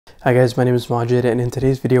Hi guys, my name is Majid, and in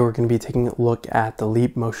today's video we're going to be taking a look at the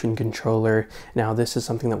Leap Motion controller. Now this is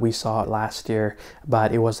something that we saw last year,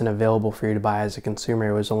 but it wasn't available for you to buy as a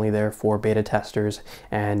consumer. It was only there for beta testers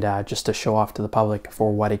and just to show off to the public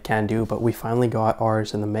for what it can do, but we finally got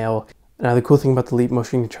ours in the mail. Now the cool thing about the Leap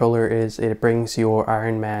Motion controller is it brings your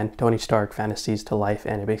Iron Man, Tony Stark fantasies to life,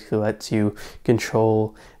 and it basically lets you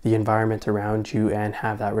control the environment around you and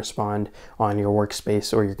have that respond on your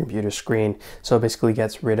workspace or your computer screen. So it basically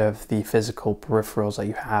gets rid of the physical peripherals that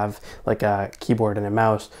you have, like a keyboard and a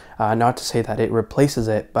mouse. Not to say that it replaces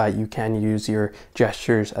it, but you can use your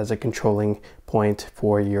gestures as a controlling point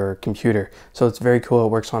for your computer. So it's very cool. It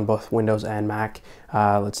works on both Windows and Mac.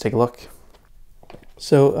 Let's take a look.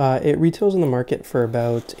 So it retails in the market for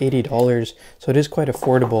about $80, so it is quite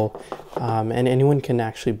affordable, and anyone can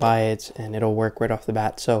actually buy it and it'll work right off the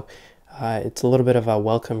bat. So it's a little bit of a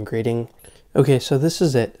welcome greeting. Okay, so this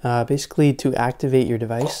is it. Basically, to activate your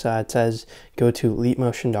device, it says go to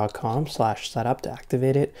leapmotion.com/setup to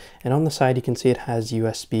activate it. And on the side, you can see it has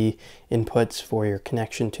USB inputs for your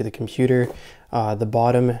connection to the computer. The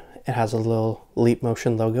bottom, it has a little Leap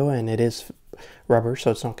Motion logo, and it is rubber,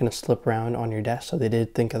 so it's not going to slip around on your desk, so they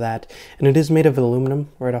did think of that. And it is made of aluminum.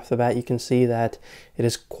 Right off the bat you can see that it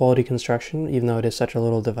is quality construction, even though it is such a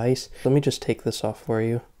little device. Let me just take this off for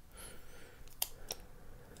you.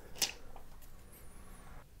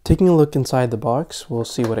 Taking a look inside the box, we'll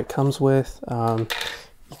see what it comes with. You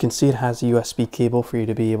can see it has a USB cable for you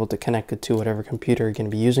to be able to connect it to whatever computer you're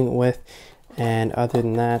going to be using it with. And other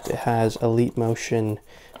than that, it has a Leap Motion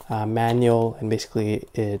manual, and basically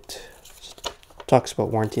it talks about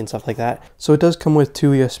warranty and stuff like that. So it does come with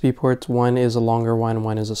two USB ports. One is a longer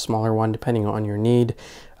one is a smaller one, depending on your need,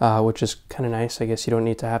 which is kind of nice. I guess you don't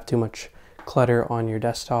need to have too much clutter on your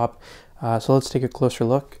desktop. So let's take a closer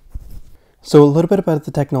look. So a little bit about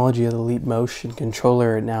the technology of the Leap Motion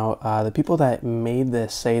controller. Now, the people that made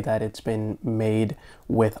this say that it's been made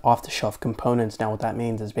with off-the-shelf components. Now, what that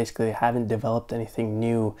means is basically they haven't developed anything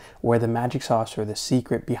new, where the magic sauce or the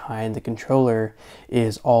secret behind the controller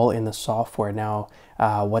is all in the software. Now,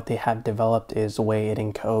 what they have developed is the way it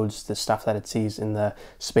encodes the stuff that it sees in the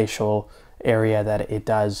spatial area that it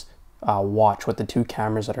does watch, with the two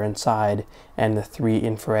cameras that are inside and the 3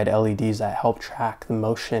 infrared LEDs that help track the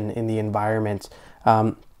motion in the environment.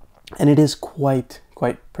 And it is quite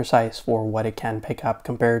precise for what it can pick up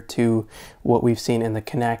compared to what we've seen in the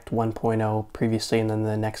Kinect 1.0 previously, and then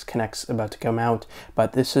the next Kinect's about to come out.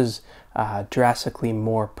 But this is drastically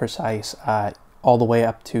more precise, all the way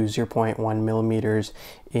up to 0.1 millimeters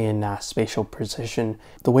in spatial precision.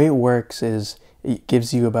 The way it works is it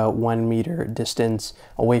gives you about 1 meter distance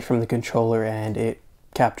away from the controller, and it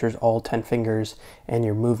captures all 10 fingers and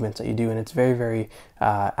your movements that you do, and it's very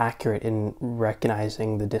accurate in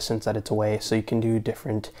recognizing the distance that it's away. So you can do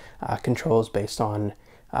different controls based on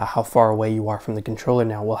how far away you are from the controller.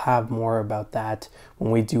 Now we'll have more about that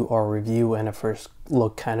when we do our review and a first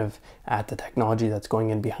look kind of at the technology that's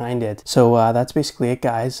going in behind it. So that's basically it,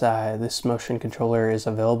 guys. This motion controller is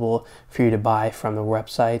available for you to buy from the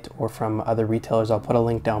website or from other retailers. I'll put a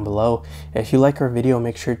link down below. If you like our video,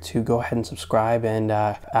 make sure to go ahead and subscribe and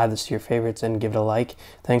add this to your favorites and give it a like.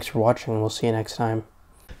 Thanks for watching. We'll see you next time.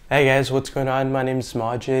 Hey guys, what's going on? My name is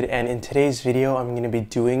Majid, and in today's video I'm going to be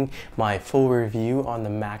doing my full review on the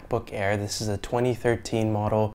MacBook Air. This is a 2013 model.